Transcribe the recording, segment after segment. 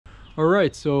All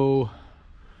right, so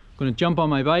I'm gonna jump on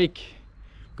my bike,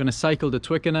 I'm gonna cycle to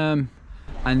Twickenham,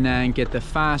 and then get the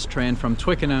fast train from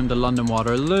Twickenham to London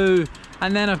Waterloo.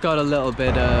 And then I've got a little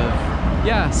bit of,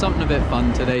 yeah, something a bit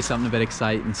fun today, something a bit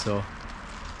exciting, so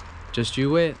just you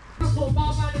wait.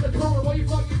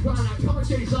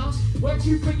 Where do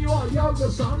you think you are,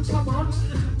 yoga son? Come on,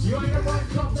 you ain't a right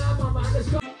club now, my man. Let's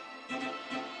go.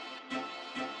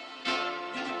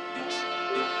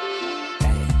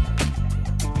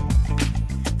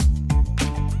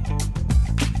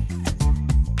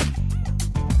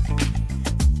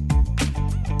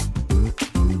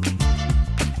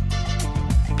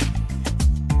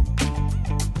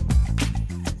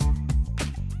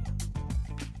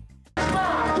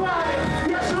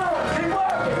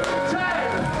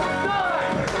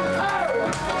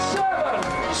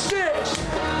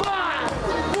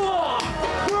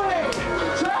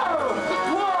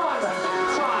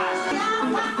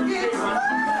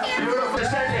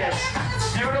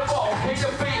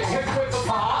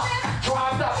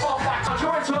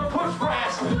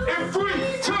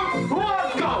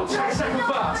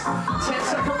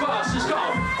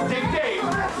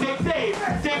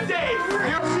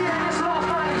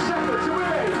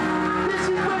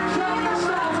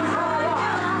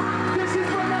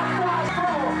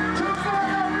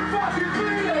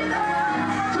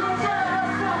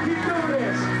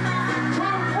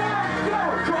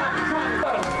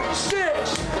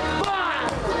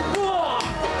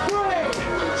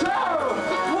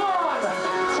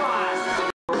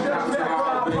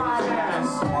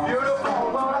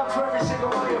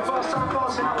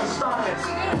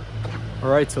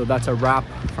 Alright, so that's a wrap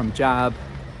from Jab.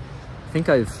 I think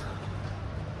I've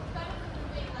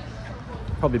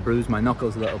probably bruised my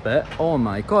knuckles a little bit. Oh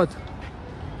my god.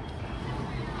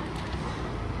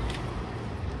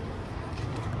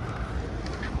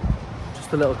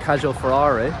 Just a little casual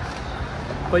Ferrari.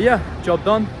 But yeah, job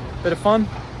done. Bit of fun.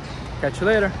 Catch you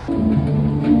later.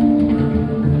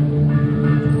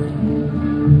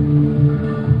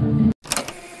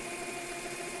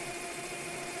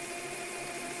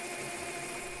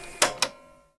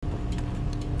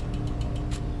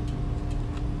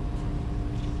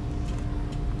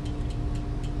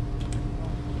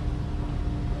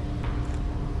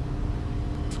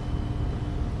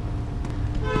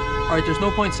 Alright, there's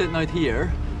no point sitting out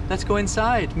here. Let's go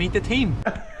inside, meet the team.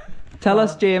 Tell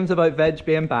us, James, about veg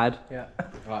being bad. Yeah.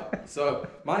 Right, so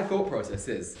my thought process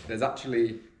is, there's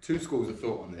actually two schools of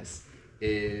thought on this.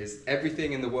 Is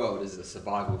everything in the world is a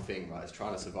survival thing, right? It's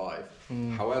trying to survive.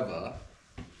 However,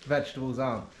 vegetables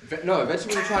aren't. No,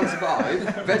 vegetables are trying to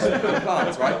survive. Vegetables and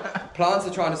plants, right? Plants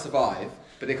are trying to survive,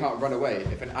 but they can't run away.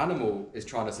 If an animal is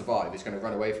trying to survive, it's going to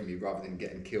run away from you rather than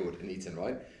getting killed and eaten,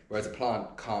 right? Whereas a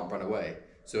plant can't run away.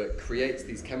 So it creates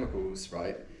these chemicals,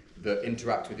 right, that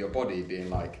interact with your body, being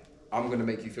like, I'm going to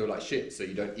make you feel like shit so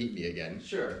you don't eat me again.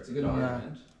 Sure, it's a good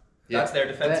argument. Yeah. That's their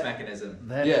defense mechanism.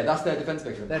 Yeah, that's their defense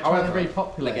mechanism. They're trying to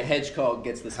repopulate. Like a hedgehog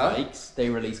gets the spikes, they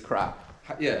release crap.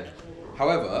 Yeah.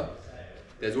 However,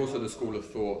 there's also the school of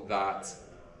thought that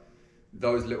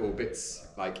those little bits,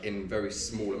 like in very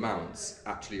small amounts,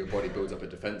 actually your body builds up a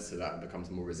defense to that and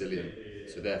becomes more resilient.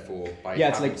 So therefore, by yeah,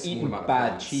 it's having like a small eating amount of bad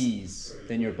plants, cheese,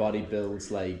 then your body builds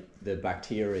like the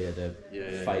bacteria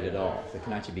to fight it yeah. off. It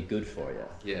can actually be good for you.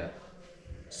 Yeah.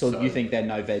 So you think then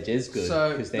now veg is good?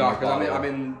 So- then No, your because body- I'm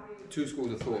in two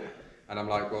schools of thought, and I'm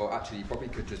like, well, actually, you probably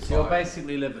could just. You're buy-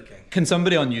 basically Liver King. Can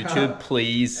somebody on YouTube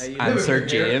please answer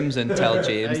James and tell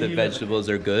James that vegetables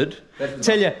are good?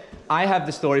 Tell you, I have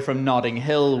the story from Notting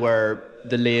Hill where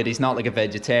the lady's not like a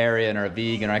vegetarian or a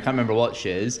vegan, or I can't remember what she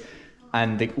is,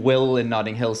 and Will in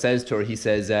Notting Hill says to her, he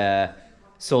says,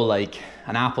 so like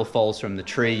an apple falls from the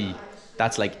tree,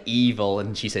 that's like evil,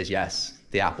 and she says, yes,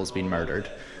 the apple's been murdered.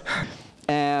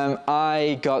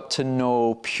 I got to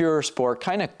know Puresport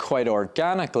kind of quite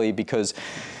organically because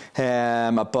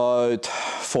about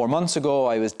 4 months ago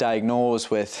I was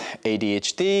diagnosed with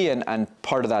ADHD, and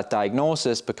part of that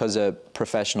diagnosis, because of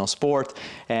professional sport,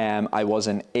 I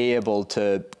wasn't able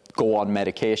to go on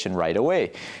medication right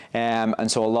away. And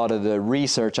so a lot of the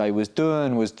research I was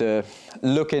doing was to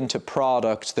look into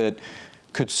products that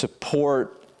could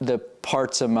support the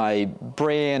parts of my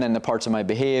brain and the parts of my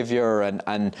behavior,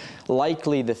 and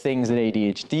likely the things that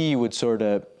ADHD would sort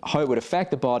of, how it would affect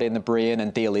the body and the brain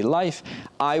and daily life.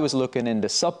 I was looking into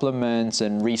supplements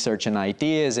and researching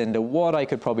ideas into what I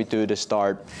could probably do to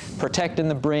start protecting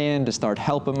the brain, to start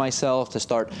helping myself, to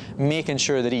start making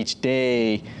sure that each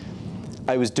day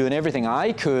I was doing everything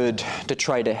I could to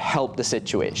try to help the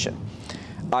situation.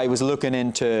 I was looking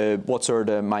into what sort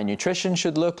of my nutrition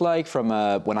should look like from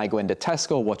when I go into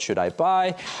Tesco, what should I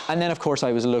buy? And then of course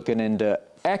I was looking into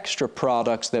extra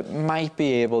products that might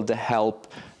be able to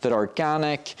help, that are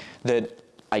organic, that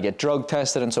I get drug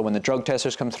tested, and so when the drug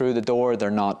testers come through the door,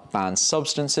 they're not banned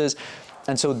substances.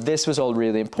 And so this was all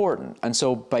really important. And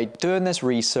so by doing this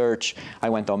research, I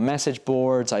went on message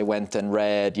boards, I went and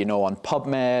read, you know, on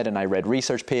PubMed, and I read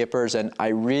research papers, and I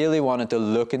really wanted to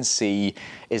look and see,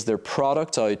 is there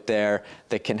products out there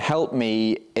that can help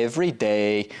me every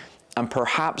day and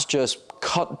perhaps just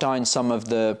cut down some of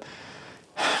the,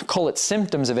 call it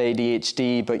symptoms of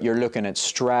ADHD, but you're looking at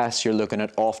stress, you're looking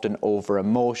at often over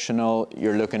emotional,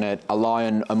 you're looking at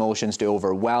allowing emotions to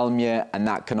overwhelm you, and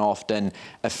that can often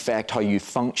affect how you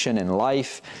function in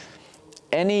life.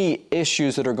 Any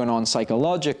issues that are going on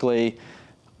psychologically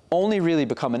only really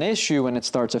become an issue when it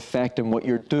starts affecting what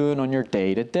you're doing on your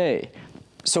day-to-day.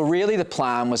 So really the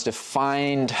plan was to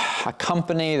find a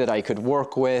company that I could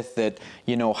work with that,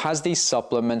 you know, has these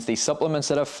supplements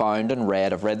that I've found and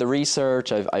read. I've read the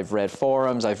research, I've read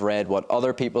forums, I've read what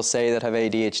other people say that have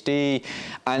ADHD.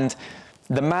 And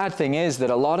the mad thing is that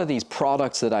a lot of these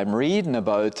products that I'm reading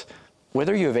about,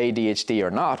 whether you have ADHD or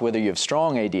not, whether you have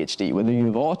strong ADHD, whether you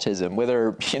have autism,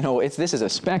 whether, you know, this is a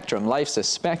spectrum, life's a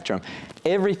spectrum.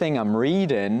 Everything I'm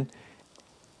reading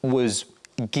was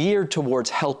geared towards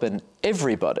helping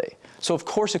everybody. So of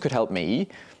course it could help me,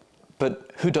 but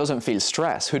who doesn't feel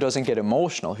stress? Who doesn't get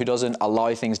emotional? Who doesn't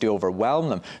allow things to overwhelm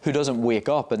them? Who doesn't wake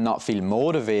up and not feel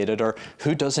motivated? Or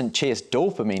who doesn't chase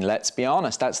dopamine? Let's be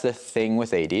honest, that's the thing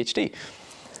with ADHD.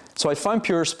 So I found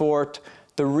Puresport.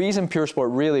 The reason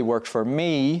Puresport really worked for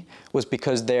me was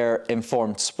because they're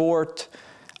informed sport.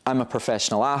 I'm a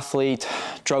professional athlete,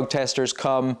 drug testers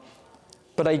come,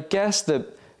 but I guess the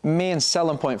main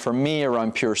selling point for me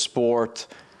around Puresport,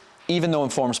 even though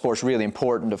informed sport is really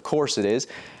important, of course it is,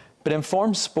 but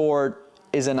informed sport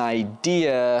is an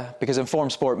idea because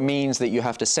informed sport means that you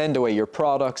have to send away your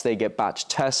products, they get batch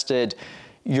tested.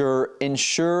 You're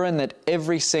ensuring that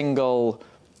every single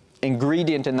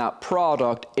ingredient in that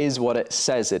product is what it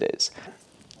says it is.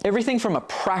 Everything from a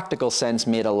practical sense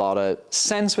made a lot of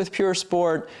sense with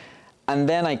Puresport, and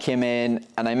then I came in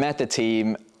and I met the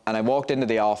team and I walked into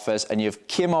the office and you've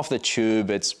came off the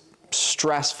tube, it's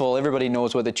stressful, everybody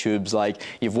knows what the tube's like,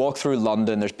 you've walked through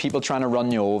London, there's people trying to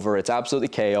run you over, it's absolutely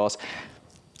chaos.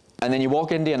 And then you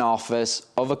walk into an office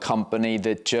of a company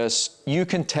that just, you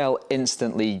can tell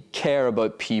instantly care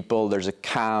about people, there's a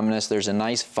calmness, there's a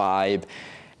nice vibe,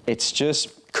 it's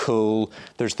just cool.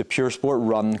 There's the Puresport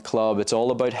Run Club, it's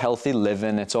all about healthy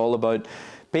living, it's all about,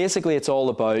 basically it's all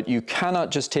about, you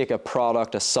cannot just take a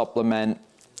product, a supplement.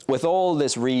 With all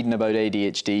this reading about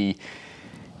ADHD,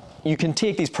 you can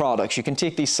take these products, you can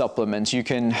take these supplements, you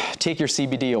can take your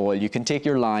CBD oil, you can take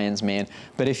your lion's mane,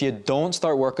 but if you don't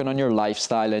start working on your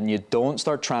lifestyle and you don't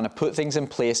start trying to put things in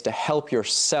place to help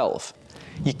yourself,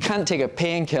 you can't take a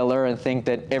painkiller and think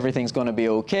that everything's going to be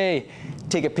okay.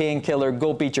 Take a painkiller,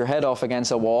 go beat your head off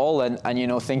against a wall and you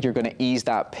know, think you're going to ease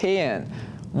that pain.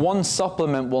 One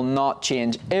supplement will not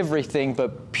change everything,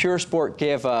 but Puresport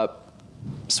gave a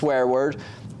swear word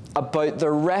about the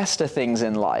rest of things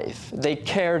in life. They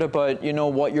cared about, you know,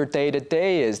 what your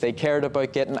day-to-day is. They cared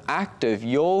about getting active,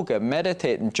 yoga,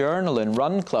 meditating, journaling,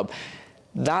 run club.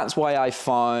 That's why I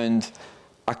found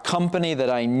a company that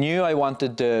I knew I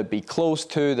wanted to be close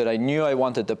to, that I knew I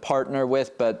wanted to partner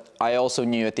with, but I also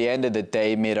knew at the end of the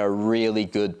day made a really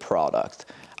good product.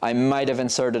 I might have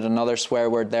inserted another swear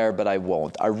word there, but I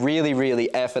won't. A really, really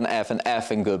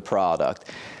effing good product.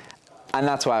 And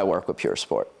that's why I work with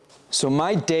Puresport. So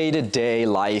my day-to-day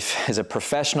life is a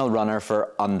professional runner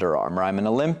for Under Armour. I'm an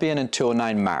Olympian and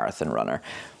 209 marathon runner.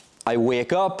 I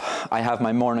wake up, I have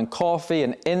my morning coffee,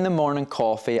 and in the morning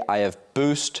coffee I have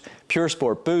Boost,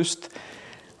 Puresport Boost.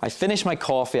 I finish my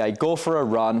coffee, I go for a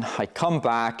run, I come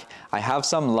back, I have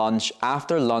some lunch.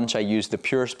 After lunch I use the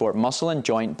Puresport Muscle and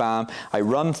Joint Balm. I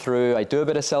run through, I do a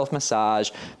bit of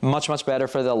self-massage, much better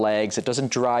for the legs. It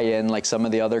doesn't dry in like some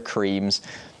of the other creams.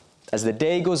 As the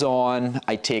day goes on,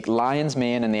 I take lion's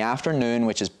mane in the afternoon,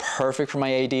 which is perfect for my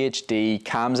ADHD,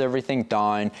 calms everything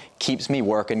down, keeps me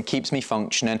working, keeps me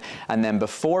functioning, and then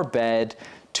before bed,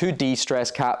 2 de-stress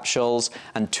capsules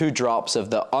and 2 drops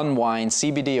of the Unwind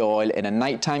CBD oil in a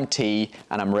nighttime tea,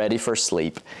 and I'm ready for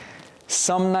sleep.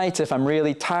 Some nights, if I'm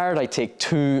really tired, I take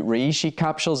 2 reishi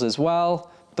capsules as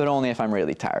well, but only if I'm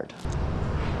really tired.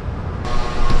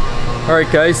 All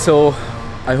right, guys, so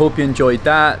I hope you enjoyed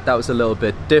that. That was a little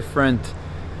bit different.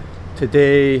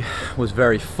 Today was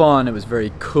very fun. It was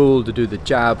very cool to do the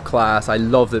jab class. I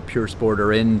love that Puresport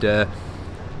are into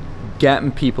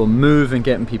getting people moving,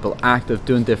 getting people active,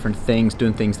 doing different things,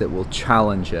 doing things that will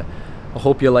challenge you. I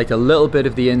hope you liked a little bit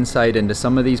of the insight into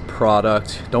some of these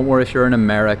products. Don't worry if you're in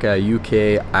America,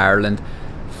 UK, Ireland.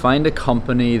 find a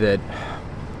company that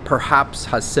perhaps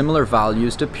has similar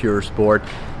values to Puresport.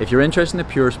 If you're interested in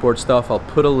the Puresport stuff, I'll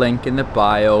put a link in the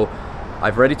bio.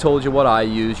 I've already told you what I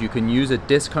use. You can use a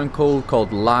discount code called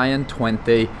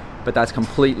LION20, but that's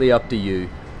completely up to you.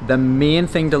 The main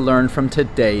thing to learn from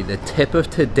today, the tip of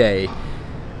today,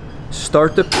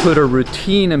 start to put a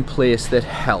routine in place that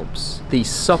helps. These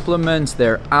supplements,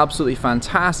 they're absolutely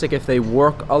fantastic if they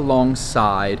work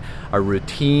alongside a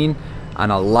routine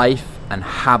and a life and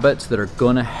habits that are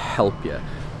gonna help you.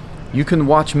 You can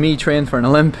watch me train for an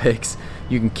Olympics.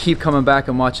 You can keep coming back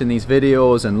and watching these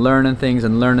videos and learning things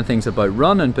about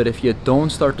running, but if you don't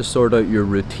start to sort out your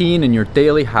routine and your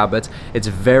daily habits, it's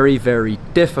very, very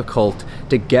difficult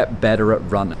to get better at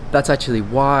running. That's actually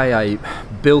why I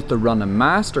built the Running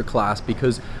Masterclass,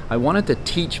 because I wanted to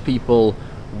teach people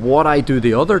what I do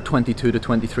the other 22 to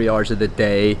 23 hours of the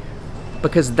day,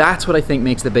 because that's what I think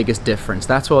makes the biggest difference.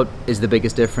 That's what is the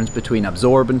biggest difference between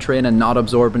absorbing training, not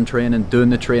absorbing training, doing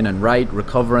the training right,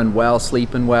 recovering well,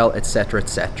 sleeping well, etc.,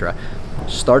 etc.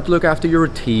 Start to look after your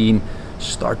routine,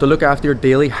 start to look after your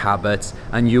daily habits,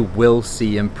 and you will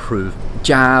see improvement.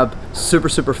 Jab,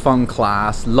 super fun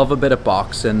class, love a bit of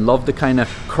boxing, love the kind of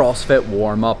CrossFit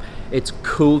warm-up. It's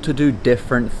cool to do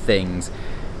different things.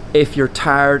 If you're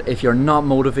tired, if you're not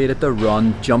motivated to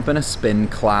run, jump in a spin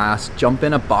class, jump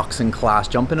in a boxing class,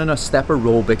 jump in a step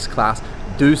aerobics class,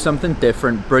 do something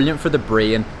different, brilliant for the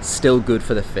brain, still good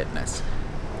for the fitness.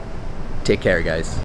 Take care, guys.